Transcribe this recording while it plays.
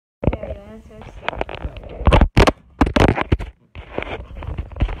Yeah,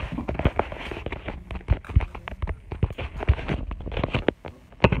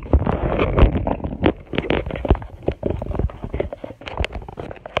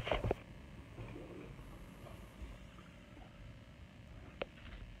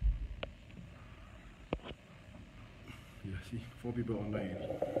 see, 4 people online.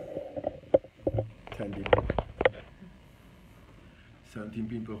 10 people. 17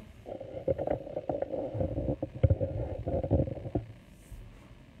 people.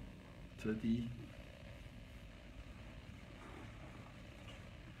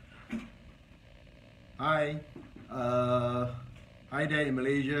 Hi, hi there in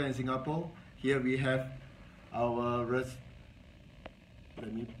Malaysia and Singapore. Here we have our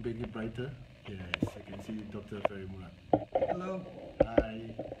let me make it brighter. Yes, I can see Dr. Ferid Murad. Hello.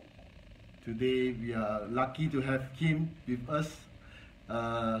 Hi. Today we are lucky to have Kim with us,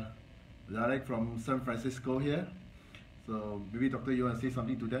 direct from San Francisco here. So maybe Doctor, you want to say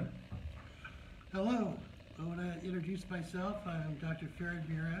something to them? Hello. I want to introduce myself. I'm Dr. Ferid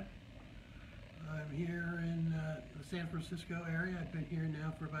Murad. I'm here in the San Francisco area. I've been here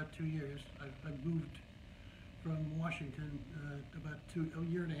now for about 2 years. I've moved from Washington about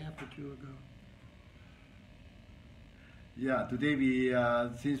a year and a half or 2 ago. Yeah, today we,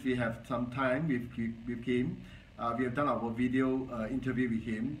 since we have some time with Kim, we have done our video interview with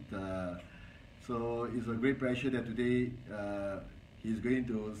him. So it's a great pleasure that today he's going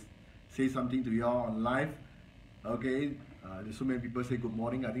to say something to you all on live. Okay, there's so many people say good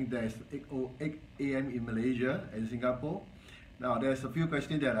morning. I think there's 8 a.m. in Malaysia and Singapore. Now there's a few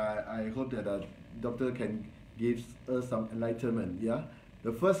questions that I hope that the doctor can give us some enlightenment. Yeah,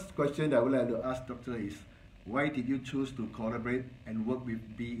 the first question that I would like to ask Doctor is, why did you choose to collaborate and work with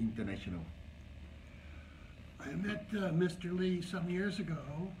Be International? I met Mr. Lee some years ago.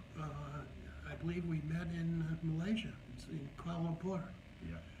 I believe we met in Malaysia, in Kuala Lumpur.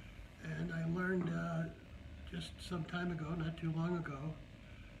 Yeah. And I learned just some time ago, not too long ago,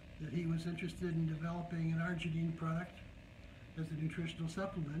 that he was interested in developing an arginine product as a nutritional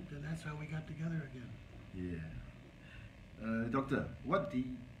supplement, and that's how we got together again. Yeah. Doctor, what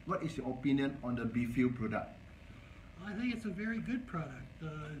is your opinion on the BeFuel product? I think it's a very good product.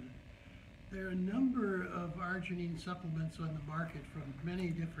 There are a number of arginine supplements on the market from many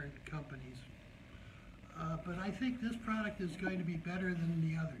different companies. But I think this product is going to be better than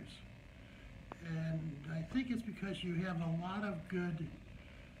the others. And I think it's because you have a lot of good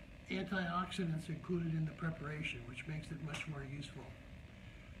antioxidants included in the preparation, which makes it much more useful.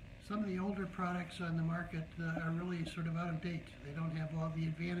 Some of the older products on the market are really sort of out of date. They don't have all the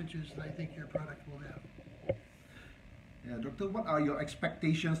advantages that I think your product will have. Yeah, Doctor, what are your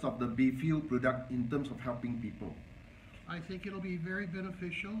expectations of the BeFuel product in terms of helping people? I think it'll be very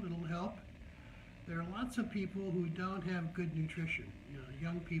beneficial. It'll help. There are lots of people who don't have good nutrition. You know,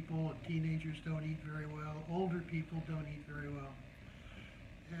 young people and teenagers don't eat very well. Older people don't eat very well.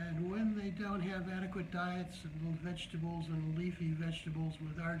 And when they don't have adequate diets and vegetables and leafy vegetables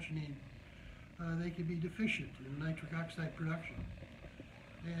with arginine, they can be deficient in nitric oxide production.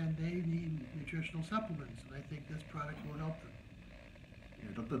 And they need nutritional supplements, and I think this product will help them.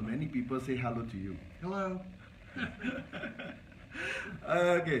 Yeah, Doctor, many people say hello to you. Hello.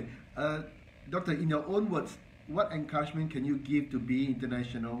 Okay. Doctor, in your own words, what encouragement can you give to Be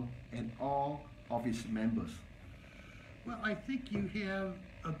International and all of its members? Well, I think you have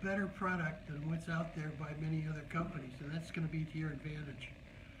a better product than what's out there by many other companies, and that's going to be to your advantage.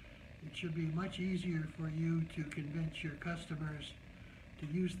 It should be much easier for you to convince your customers to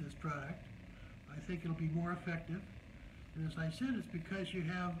use this product. I think it'll be more effective. And as I said, it's because you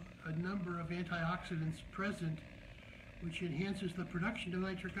have a number of antioxidants present which enhances the production of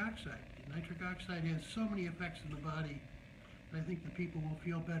nitric oxide. Nitric oxide has so many effects in the body, and I think the people will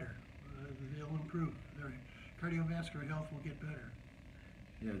feel better. They'll improve. Their cardiovascular health will get better.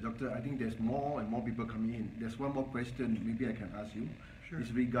 Yeah, Doctor, I think there's more and more people coming in. There's one more question maybe I can ask you. Sure.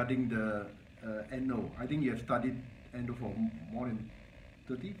 It's regarding the endo. I think you have studied endo for more than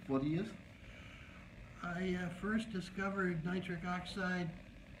 30, 40 years? I first discovered nitric oxide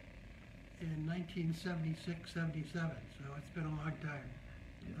in 1976, 77, so it's been a long time.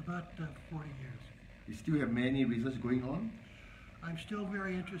 Yeah. About 40 years. You still have many research going on? I'm still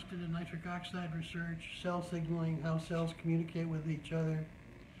very interested in nitric oxide research, cell signaling, how cells communicate with each other.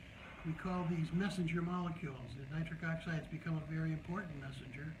 We call these messenger molecules, and nitric oxide has become a very important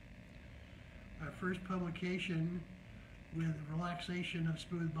messenger. Our first publication with relaxation of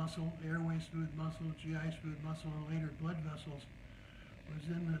smooth muscle, airway smooth muscle, GI smooth muscle, and later blood vessels was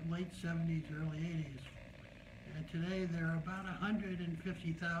in the late 70s, early 80s. And today there are about 150,000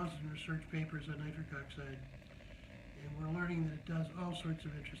 research papers on nitric oxide, and we're learning that it does all sorts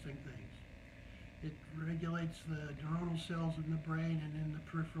of interesting things. It regulates the neuronal cells in the brain and in the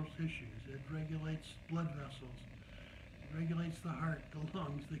peripheral tissues. It regulates blood vessels. It regulates the heart, the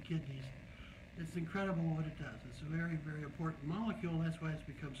lungs, the kidneys. It's incredible what it does. It's a very, very important molecule, and that's why it's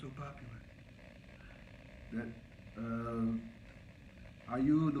become so popular. Are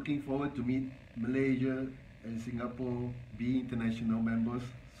you looking forward to meet Malaysia and Singapore be international members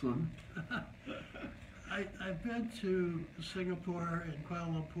soon? I've been to Singapore and Kuala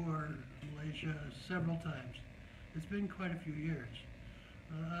Lumpur, Malaysia, several times. It's been quite a few years.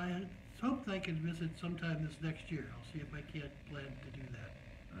 I hope I can visit sometime this next year. I'll see if I can't plan to do that.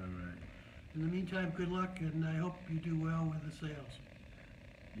 All right. In the meantime, good luck, and I hope you do well with the sales.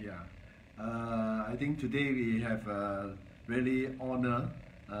 Yeah. I think today we have really honor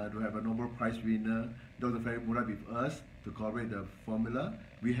to have a Nobel Prize winner, Dr. Ferid Murad, with us to collaborate the formula.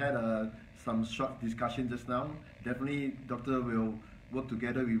 We had some short discussion just now. Definitely, Doctor will work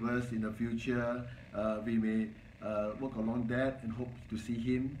together with us in the future. We may work along that and hope to see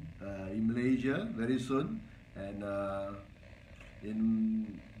him in Malaysia very soon. And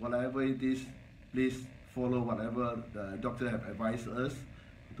in whatever it is, please follow whatever the doctor have advised us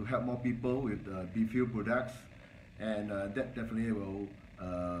to help more people with B-Fuel products, and that definitely will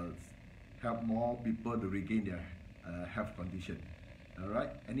help more people to regain their health condition. All right.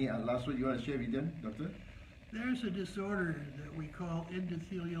 Any last word you want to share with them, doctor? There's a disorder that we call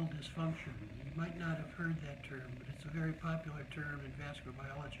endothelial dysfunction. You might not have heard that term, but it's a very popular term in vascular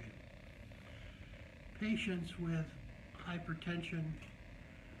biology. Patients with hypertension,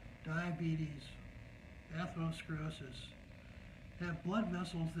 diabetes, atherosclerosis have blood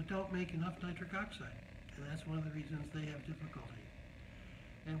vessels that don't make enough nitric oxide, and that's one of the reasons they have difficulty.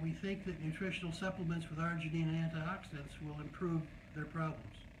 And we think that nutritional supplements with arginine and antioxidants will improve their problems.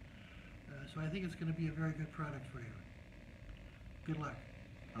 So I think it's going to be a very good product for you. Good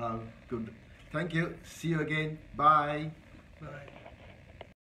luck. Good. Thank you. See you again. Bye. Bye.